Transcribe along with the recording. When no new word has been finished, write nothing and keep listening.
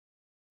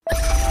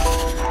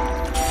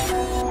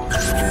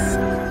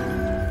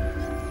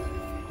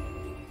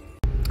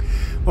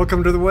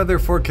Welcome to the weather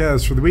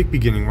forecast for the week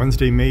beginning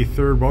Wednesday, May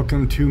 3rd.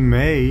 Welcome to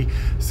May.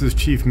 This is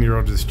Chief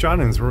Meteorologist John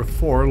Ensworth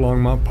for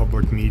Longmont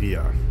Public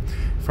Media.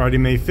 Friday,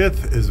 May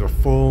 5th is a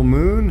full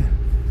moon,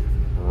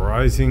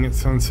 rising at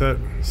sunset,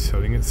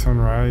 setting at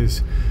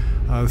sunrise.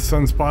 The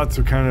sunspots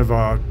are kind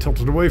of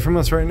tilted away from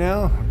us right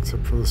now,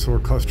 except for this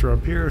little cluster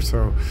up here,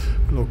 so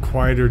a little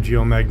quieter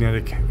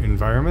geomagnetic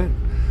environment.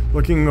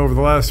 Looking over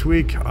the last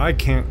week, I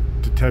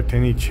can't detect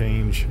any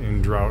change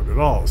in drought at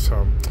all,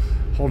 so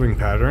holding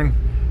pattern.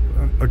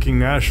 Looking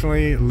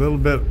nationally, a little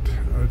bit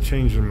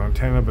change in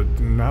Montana,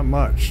 but not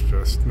much,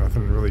 just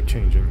nothing really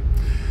changing.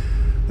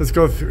 Let's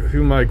go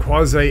through my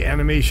quasi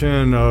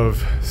animation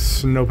of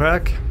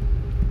snowpack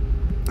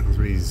as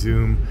we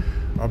zoom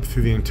up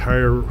through the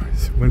entire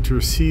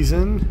winter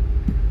season.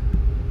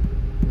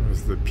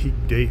 There's the peak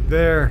date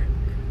there,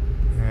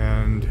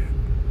 and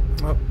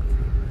oh,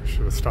 I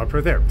should have stopped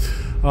right there.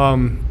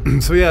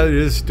 So yeah, it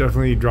is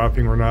definitely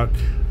dropping. We're not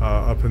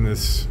up in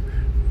this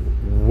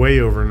way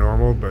over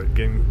normal, but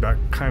getting back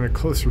kind of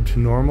closer to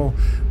normal,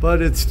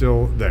 but it's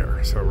still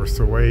there. So we're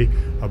still way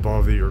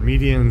above the year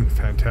median.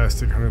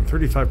 Fantastic,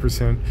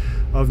 135%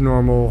 of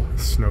normal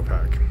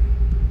snowpack.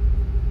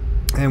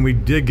 And we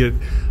did get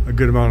a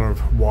good amount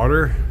of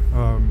water.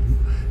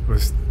 It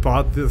was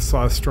thought this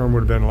last storm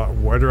would have been a lot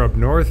wetter up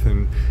north,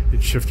 and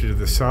it shifted to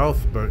the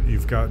south, but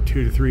you've got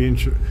 2 to 3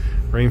 inch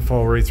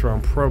rainfall rates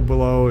around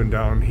Pueblo and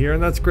down here,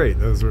 and that's great.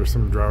 Those are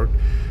some drought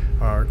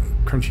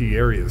crunchy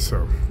areas,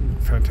 so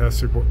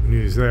fantastic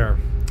news there.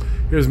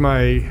 Here's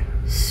my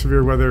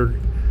severe weather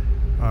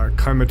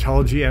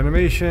climatology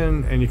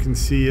animation, and you can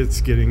see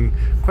it's getting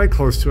quite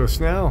close to us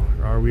now.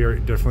 We are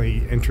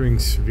definitely entering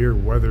severe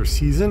weather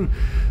season,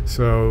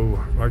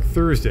 so like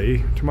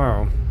Thursday,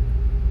 tomorrow,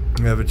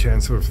 we have a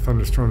chance of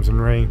thunderstorms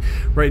and rain.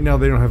 Right now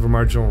they don't have a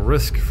marginal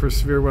risk for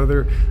severe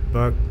weather,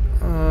 but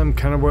I'm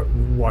kind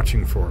of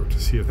watching for it to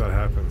see if that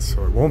happens.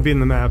 So it won't be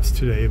in the maps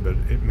today, but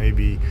it may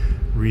be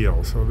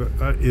real. So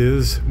that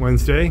is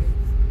Wednesday.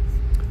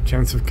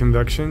 Chance of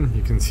convection.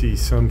 You can see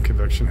some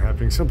convection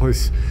happening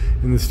someplace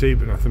in the state,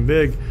 but nothing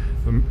big.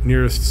 The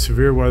nearest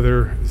severe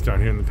weather is down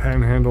here in the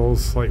Panhandle,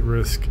 slight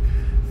risk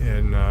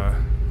in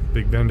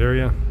Big Bend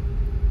area.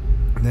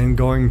 And then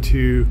going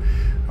to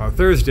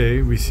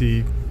Thursday, we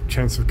see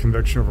chance of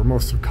convection over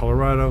most of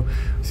Colorado.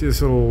 See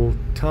this little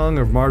tongue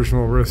of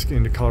marginal risk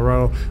into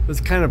Colorado.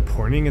 It's kind of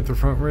pointing at the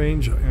Front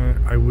Range.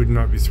 I would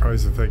not be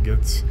surprised if that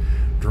gets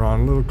drawn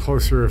a little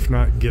closer, if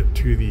not get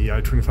to the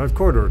I-25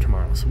 corridor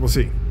tomorrow. So we'll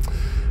see.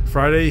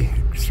 Friday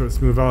starts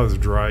to move out as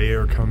dry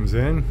air comes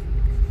in.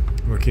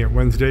 Looking at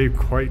Wednesday,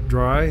 quite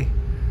dry.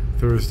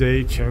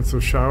 Thursday, chance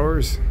of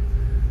showers,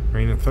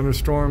 rain and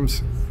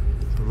thunderstorms,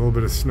 a little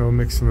bit of snow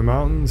mix in the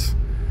mountains.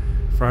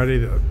 Friday,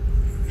 the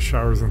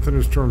showers and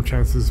thunderstorm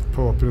chances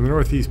pull up in the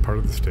northeast part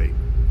of the state.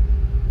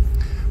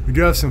 We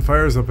do have some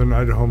fires up in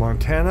Idaho,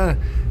 Montana,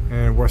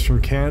 and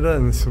western Canada,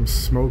 and some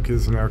smoke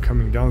is now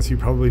coming down, so you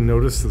probably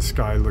noticed the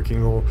sky looking a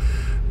little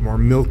more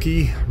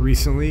milky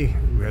recently.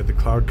 We had the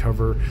cloud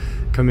cover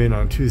come in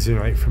on Tuesday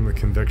night from the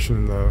convection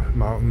in the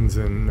mountains,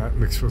 and that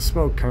mixed with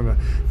smoke kind of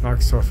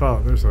knocked stuff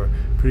out. There's a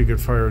pretty good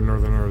fire in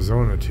northern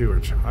Arizona too,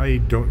 which I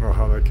don't know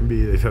how that can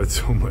be. They've had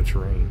so much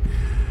rain.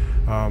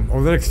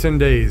 Over the next 10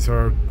 days,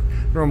 our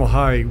normal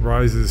high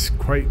rises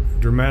quite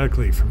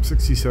dramatically from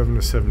 67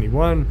 to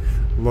 71,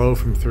 low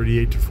from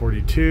 38 to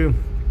 42,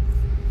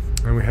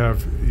 and we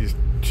have these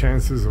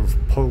chances of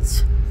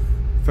pulse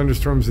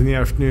thunderstorms in the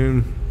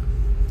afternoon,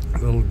 a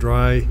little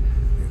dry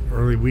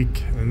early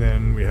week, and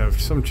then we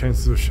have some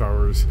chances of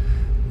showers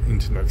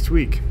into next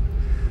week.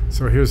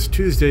 So here's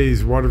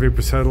Tuesday's water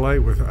vapor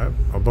satellite with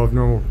above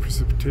normal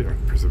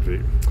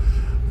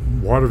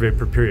water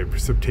vapor period,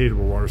 precipitatable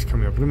waters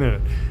coming up in a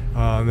minute.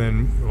 And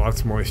then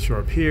lots of moisture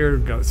up here,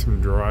 got some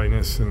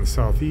dryness in the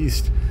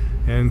southeast,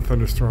 and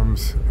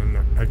thunderstorms and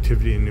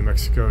activity in New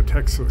Mexico,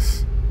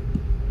 Texas.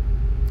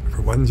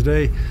 For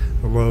Wednesday,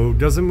 the low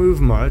doesn't move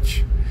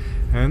much,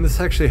 and this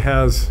actually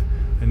has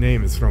a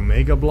name. It's an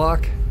omega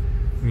block.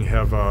 And you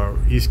have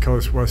east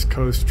coast, west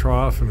coast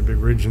trough, and a big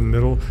ridge in the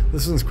middle.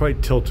 This one's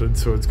quite tilted,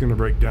 so it's going to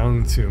break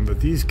down soon,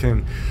 but these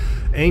can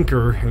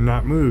anchor and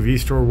not move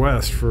east or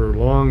west for a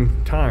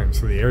long time,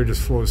 so the air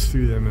just flows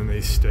through them and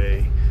they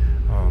stay.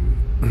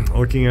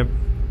 Looking at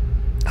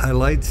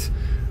highlights,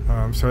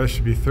 so that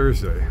should be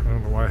Thursday. I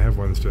don't know why I have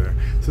Wednesday.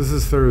 So this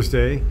is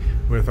Thursday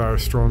with our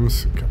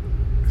storms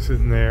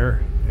sitting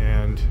there,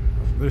 and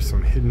there's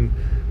some hidden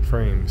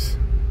frames.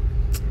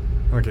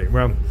 Okay,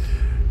 well,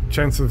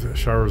 chance of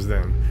showers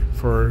then.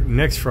 For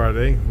next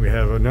Friday, we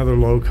have another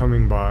low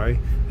coming by,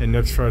 and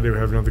next Friday we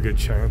have another good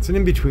chance, and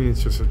in between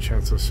it's just a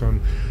chance of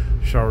some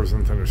showers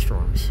and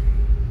thunderstorms.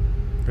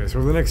 Okay, so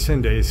over the next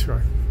 10 days,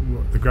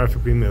 the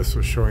graphic we missed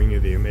was showing you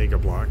the omega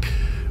block,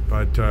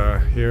 but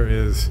here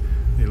is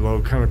the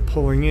low kind of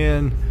pulling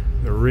in,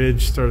 the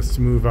ridge starts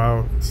to move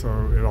out,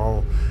 so it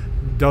all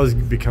does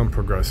become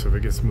progressive,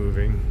 it gets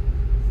moving.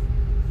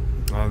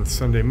 On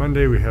Sunday,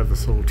 Monday, we have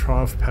this little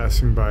trough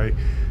passing by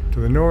to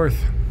the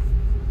north.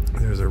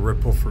 There's a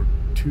ripple for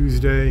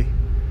Tuesday,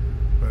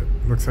 but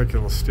looks like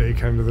it'll stay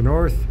kind of to the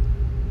north.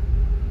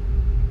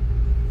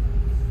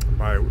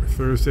 by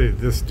Thursday,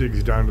 this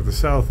digs down to the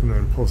south and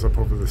then pulls up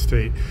over the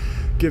state,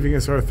 giving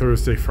us our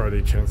Thursday,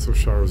 Friday chance of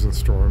showers and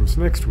storms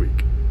next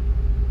week.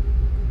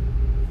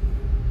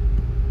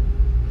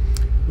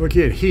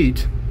 Looking at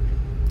heat,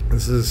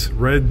 this is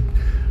red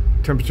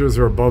temperatures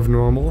are above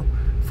normal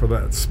for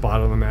that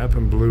spot on the map,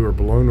 and blue are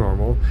below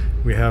normal.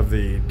 We have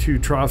the two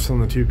troughs on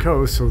the two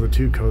coasts, so the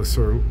two coasts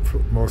are for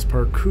the most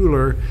part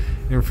cooler,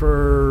 and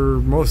for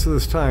most of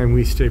this time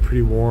we stay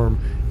pretty warm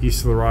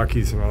east of the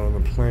Rockies and out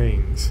on the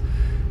plains.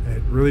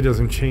 It really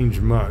doesn't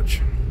change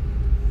much.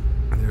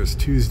 There's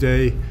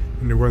Tuesday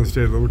into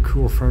Wednesday, a little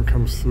cool front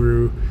comes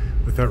through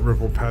with that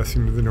ripple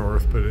passing to the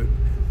north, but it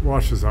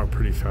washes out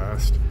pretty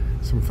fast.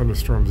 Some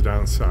thunderstorms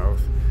down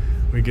south.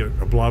 We get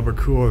a blob of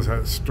cool as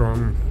that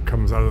storm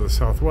comes out of the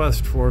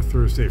southwest for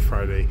Thursday,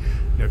 Friday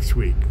next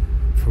week.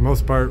 For the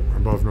most part,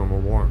 above normal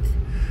warmth.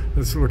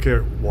 Let's look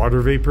at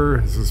water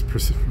vapor. This is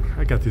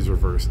I got these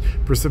reversed.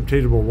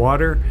 Precipitatable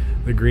water.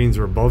 The greens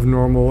are above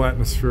normal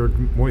atmospheric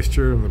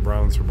moisture and the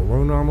browns are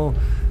below normal.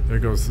 There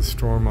goes the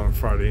storm on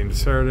Friday into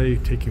Saturday,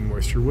 taking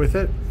moisture with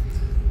it.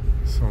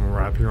 Some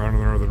wrapping around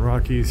the northern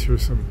Rockies.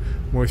 Here's some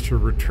moisture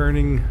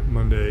returning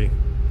Monday.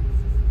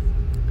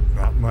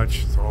 Not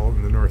much, it's all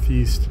in the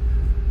northeast.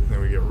 Then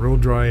we get real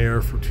dry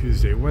air for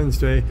Tuesday,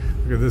 Wednesday.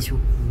 Look at this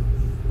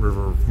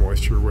river of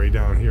moisture way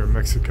down here in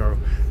Mexico.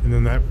 And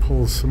then that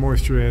pulls some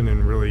moisture in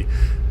and really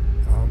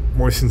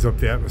moistens up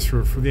the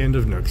atmosphere for the end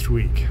of next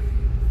week.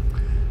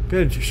 I'm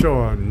going to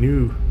show a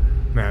new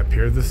map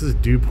here. This is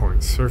dew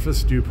points,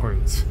 surface dew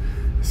points.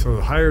 So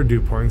the higher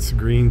dew points, the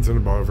greens and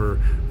above, are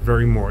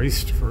very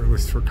moist, at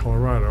least for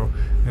Colorado,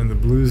 and the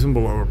blues and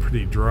below are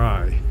pretty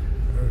dry.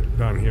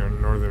 Down here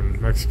in northern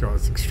Mexico,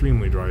 it's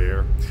extremely dry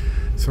air.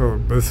 So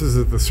this is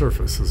at the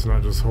surface, it's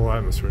not just the whole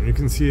atmosphere. And you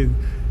can see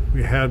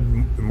we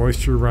had the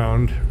moisture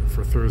around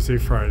for Thursday,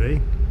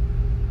 Friday.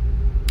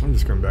 I'm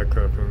just going to back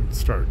that up and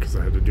start because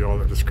I had to do all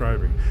that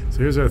describing. So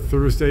here's our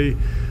Thursday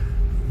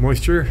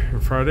moisture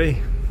and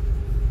Friday.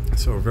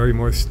 So very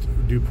moist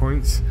dew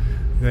points.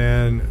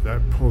 Then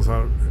that pulls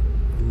out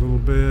a little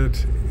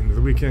bit into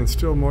the weekend,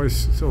 still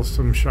moist, still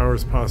some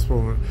showers possible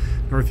in the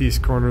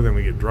northeast corner. Then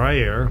we get dry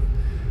air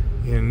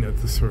in at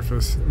the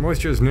surface.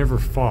 Moisture is never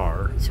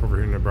far. It's over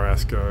here in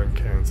Nebraska and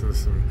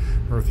Kansas and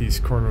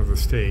northeast corner of the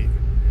state.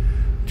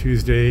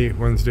 Tuesday,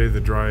 Wednesday, the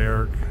dry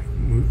air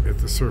at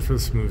the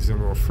surface moves in a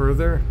little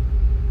further.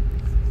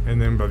 And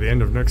then by the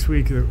end of next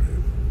week, the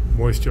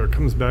moisture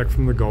comes back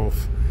from the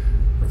Gulf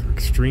with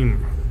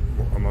extreme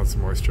amounts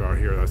of moisture out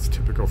here. That's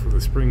typical for the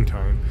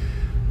springtime.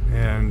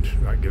 And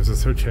that gives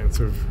us our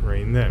chance of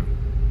rain then.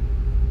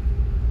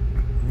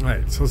 All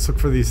right, so let's look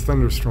for these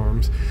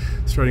thunderstorms,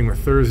 starting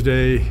with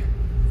Thursday,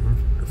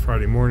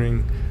 Friday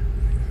morning.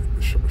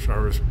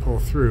 Showers pull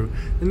through.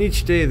 And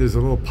each day there's a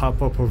little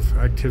pop-up of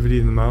activity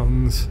in the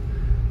mountains,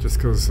 just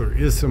because there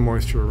is some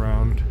moisture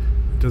around.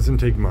 It doesn't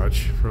take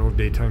much for a little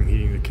daytime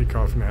heating to kick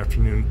off an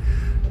afternoon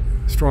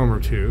storm or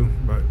two.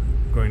 But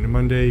going to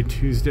Monday,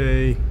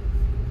 Tuesday,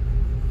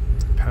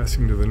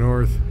 passing to the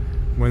north,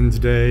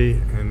 Wednesday,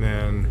 and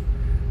then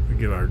we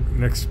get our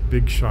next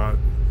big shot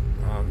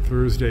on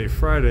Thursday,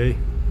 Friday,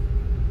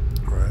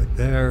 right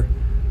there,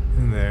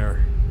 and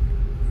then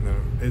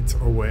it's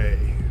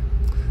away.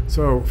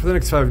 So for the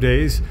next 5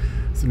 days,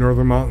 the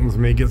northern mountains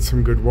may get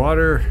some good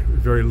water.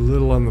 Very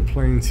little on the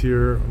plains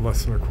here,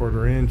 less than a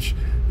quarter inch,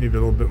 maybe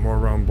a little bit more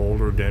around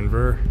Boulder,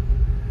 Denver.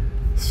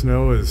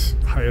 Snow is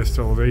highest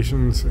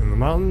elevations in the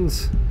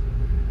mountains.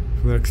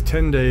 For the next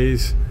 10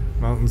 days,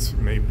 mountains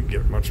may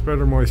get much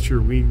better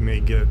moisture. We may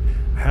get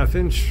a ½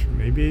 inch,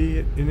 maybe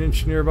an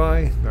inch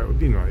nearby. That would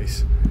be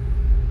nice.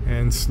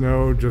 And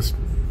snow, just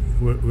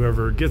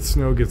whoever gets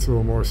snow gets a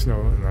little more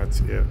snow, and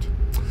that's it.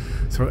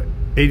 So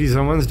 80s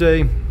on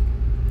Wednesday,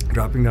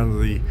 dropping down to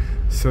the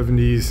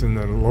 70s and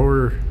then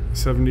lower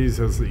 70s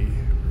as the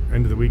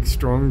end of the week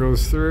storm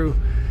goes through.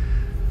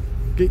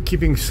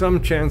 Keeping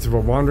some chance of a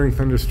wandering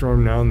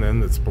thunderstorm now and then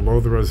that's below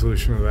the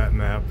resolution of that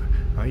map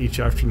each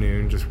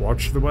afternoon. Just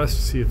watch to the west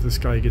to see if the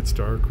sky gets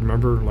dark.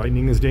 Remember,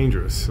 lightning is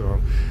dangerous,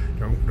 so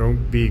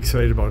don't be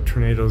excited about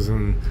tornadoes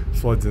and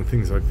floods and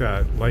things like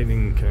that.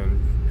 Lightning can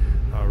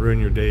ruin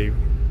your day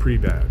pretty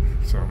bad.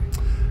 So, all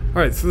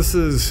right, so this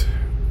is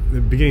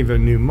the beginning of a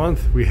new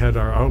month. We had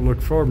our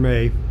outlook for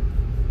May,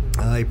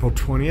 April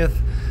 20th.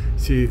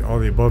 See all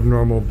the above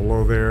normal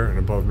below there and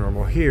above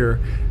normal here.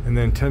 And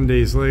then 10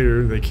 days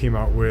later, they came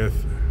out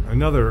with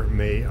another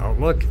May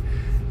outlook,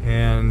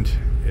 and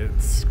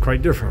it's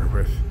quite different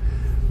with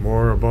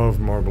more above,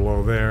 more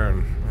below there,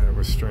 and it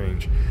was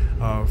strange.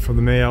 For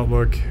the May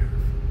outlook,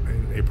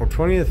 April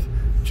 20th,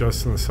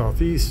 just in the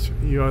southeast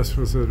U.S.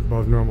 was at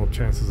above normal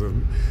chances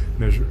of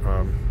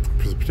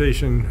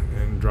precipitation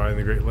and dry in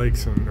the Great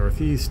Lakes and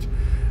northeast.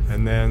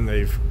 And then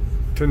they've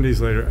 10 days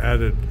later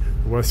added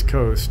the west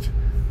coast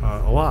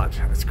a lot.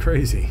 That's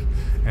crazy.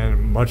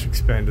 And much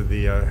expanded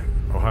the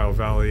Ohio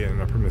Valley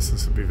and upper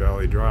Mississippi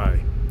Valley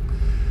dry.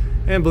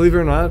 And believe it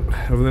or not,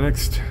 over the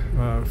next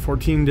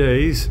 14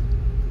 days,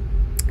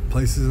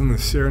 Places in the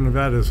Sierra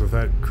Nevadas with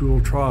that cool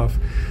trough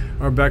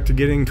are back to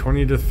getting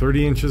 20 to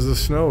 30 inches of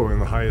snow in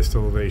the highest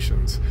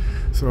elevations.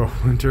 So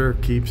winter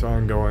keeps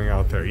on going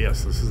out there.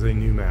 Yes, this is a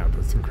new map.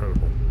 It's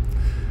incredible.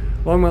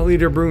 Longmont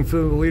Leader,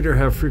 Broomfield Leader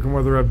have frequent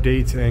weather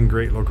updates and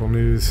great local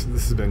news.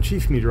 This has been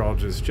Chief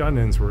Meteorologist John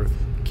Ensworth.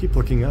 Keep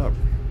looking up.